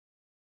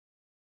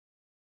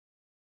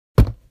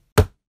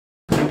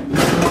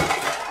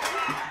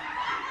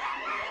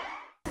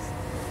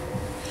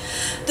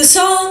The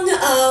Song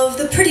of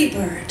the Pretty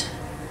Bird.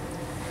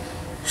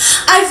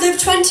 I've lived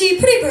 20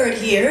 pretty bird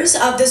years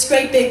of this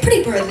great big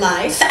pretty bird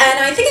life, and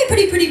I think I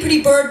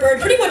pretty bird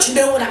pretty much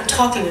know what I'm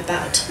talking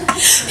about.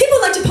 People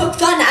like to poke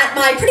fun at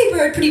my pretty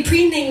bird pretty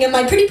preening and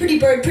my pretty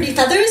bird pretty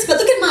feathers, but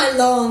look at my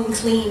long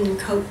clean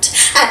coat,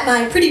 at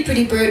my pretty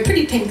bird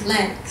pretty pink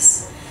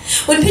legs.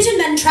 When pigeon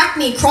men track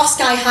me cross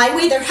sky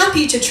highway, they're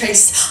happy to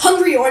trace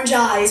hungry orange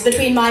eyes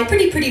between my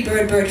pretty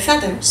bird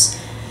feathers.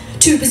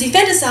 Too busy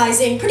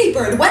fantasizing pretty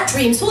bird wet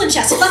dreams full in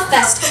chest fluff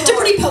vest to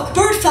pretty poke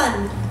bird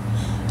fun.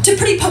 To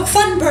pretty poke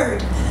fun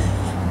bird.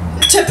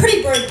 To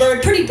pretty bird,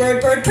 pretty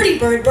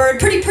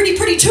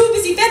too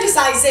busy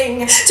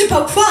fantasizing to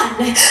poke fun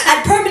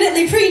at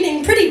permanently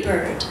preening pretty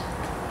bird.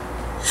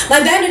 My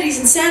vanity's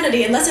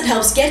insanity unless it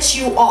helps get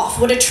you off.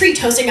 What a treat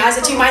hosting eyes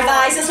into my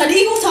thighs. I spent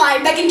equal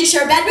time begging to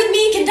share bed with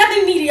me,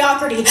 condemning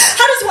mediocrity.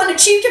 How does one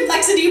achieve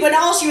complexity when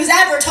all she was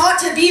ever taught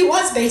to be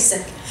was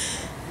basic?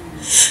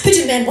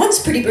 Pigeon man once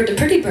pretty bird to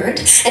pretty bird,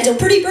 until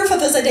pretty bird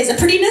fulfills the days of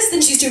prettiness,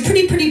 then she's too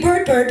pretty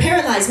bird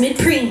paralyzed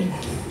mid-preen.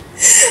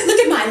 Look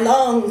at my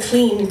long,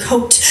 clean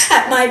coat,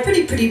 at my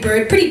pretty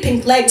bird, pretty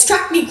pink legs,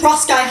 track me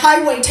cross sky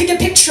highway, take a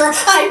picture,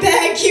 I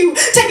beg you,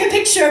 take a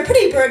picture,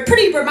 pretty bird,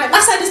 my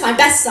left side is my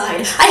best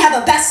side, I have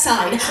a best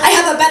side, I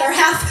have a better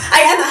half,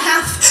 I am a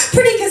half,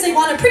 pretty because they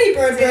want a pretty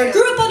bird,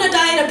 grew up on a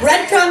diet of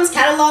breadcrumbs,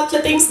 catalog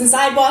clippings, and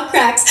sidewalk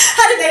cracks,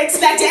 how did they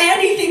expect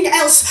anything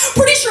else?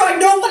 Pretty sure I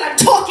know what I'm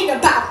talking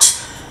about.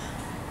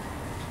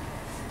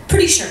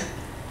 Pretty sure.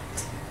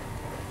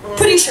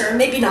 Pretty sure,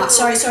 maybe not.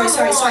 Sorry.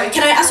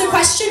 Can I ask a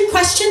question?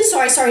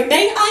 Sorry.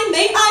 May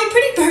I?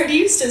 Pretty bird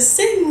used to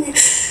sing.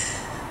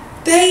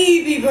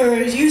 Baby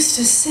bird used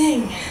to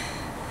sing.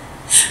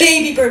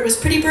 Baby bird was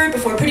pretty bird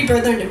before pretty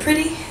bird learned to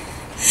pretty.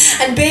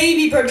 And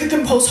baby bird could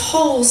compose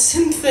whole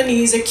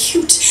symphonies,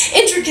 acute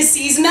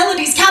intricacies,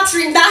 melodies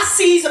capturing vast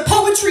seas of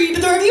poetry,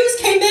 but the reviews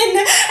came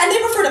in and they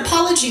preferred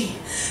apology.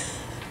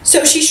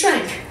 So she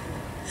shrank.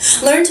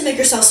 Learn to make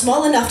herself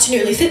small enough to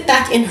nearly fit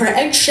back in her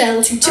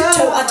eggshell, to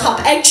tiptoe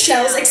atop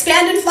eggshells,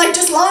 expand in flight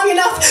just long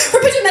enough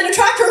for pigeon men to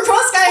track her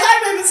across sky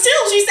highway, but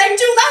still she sang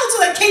too loud so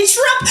that caged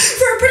her up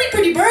for her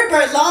pretty bird,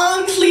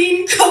 long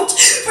clean coat,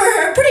 for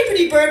her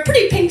pretty bird,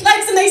 pretty pink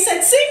legs, and they said,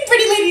 sing,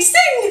 pretty lady,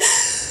 sing.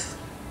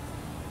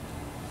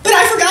 But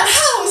I forgot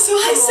how, so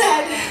I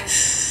said,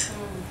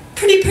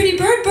 pretty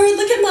bird,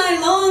 look at my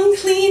long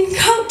clean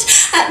coat,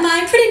 at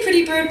my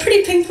pretty bird,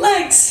 pretty pink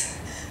legs.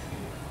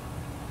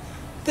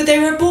 But they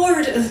were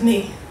bored of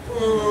me.